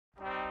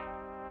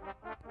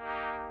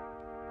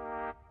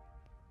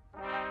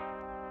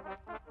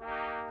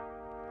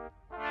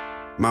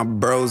My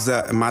bros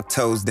up and my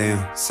toes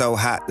down. So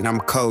hot that I'm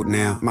cold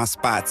now. My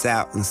spot's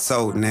out and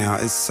sold now.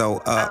 It's so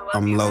up,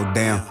 I'm low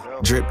down.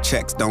 Drip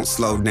checks don't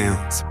slow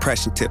down.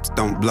 Suppression tips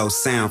don't blow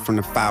sound. From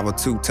the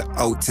 502 to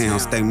O-Town.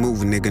 Stay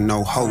moving, nigga,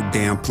 no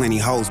hoedown. Plenty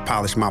hoes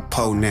polish my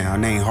pole now.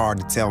 It ain't hard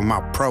to tell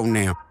my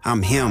pronoun.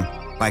 I'm him,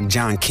 like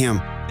John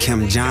Kim.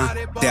 Kim Jong,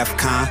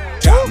 Defcon,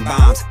 dropping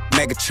bombs,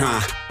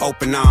 Megatron,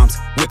 open arms,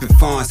 whipping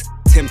fawns.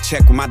 Temp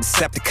check with my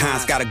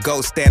Decepticons, got a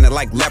gold standard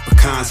like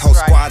leprechauns. Whole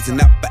squads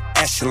and upper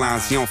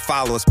echelons. You don't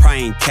follow us,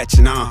 probably ain't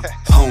catching on.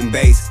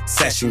 Homebase,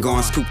 session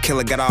going, Scoop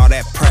Killah got all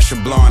that pressure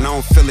blowing. I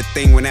don't feel a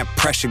thing when that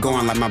pressure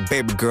going, like my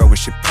baby girl when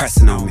she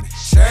pressing on me.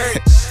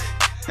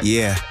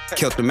 Yeah,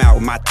 killed them out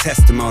with my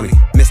testimony.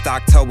 Mr.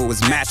 October was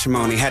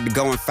matrimony. Had to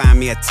go and find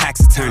me a tax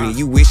attorney.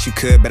 You wish you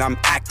could, but I'm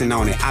acting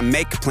on it. I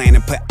make a plan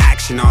and put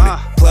action on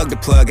it. Plug the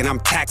plug and I'm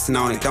taxing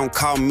on it. Don't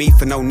call me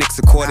for no nicks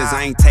or quarters.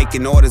 I ain't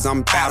taking orders,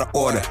 I'm out of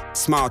order.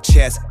 Small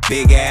chest,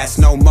 big ass,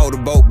 no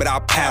motorboat, but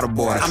I'll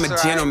paddleboard. I'm a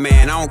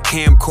gentleman, I don't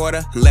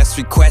camcorder unless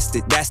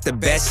requested. That's the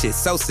best shit,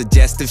 so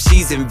suggestive.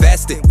 She's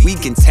invested, we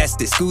can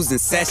test it. School's in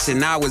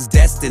session, I was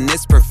destined.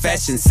 This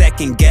profession,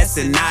 second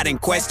guessing, not in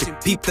question.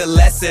 Peep the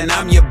lesson,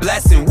 I'm your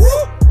blessing. Woo!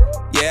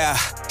 Yeah,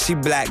 she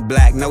black,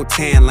 no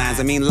tan lines.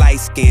 I mean light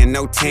skin,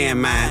 no tan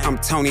mind. I'm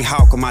Tony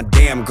Hawk on my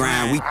damn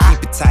grind. We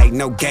keep it tight,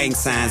 no gang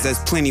signs. There's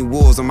plenty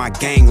wolves on my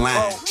gang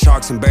line.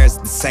 Sharks and bears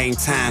at the same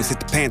time. Hit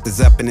the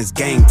Panthers up and it's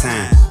game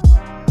time.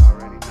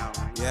 Already know.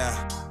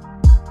 Yeah.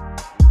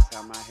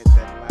 Anytime I hit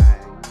that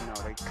line, you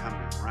know they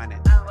coming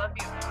running. I love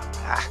you.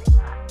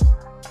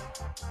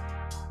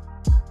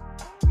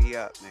 We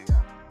up, nigga.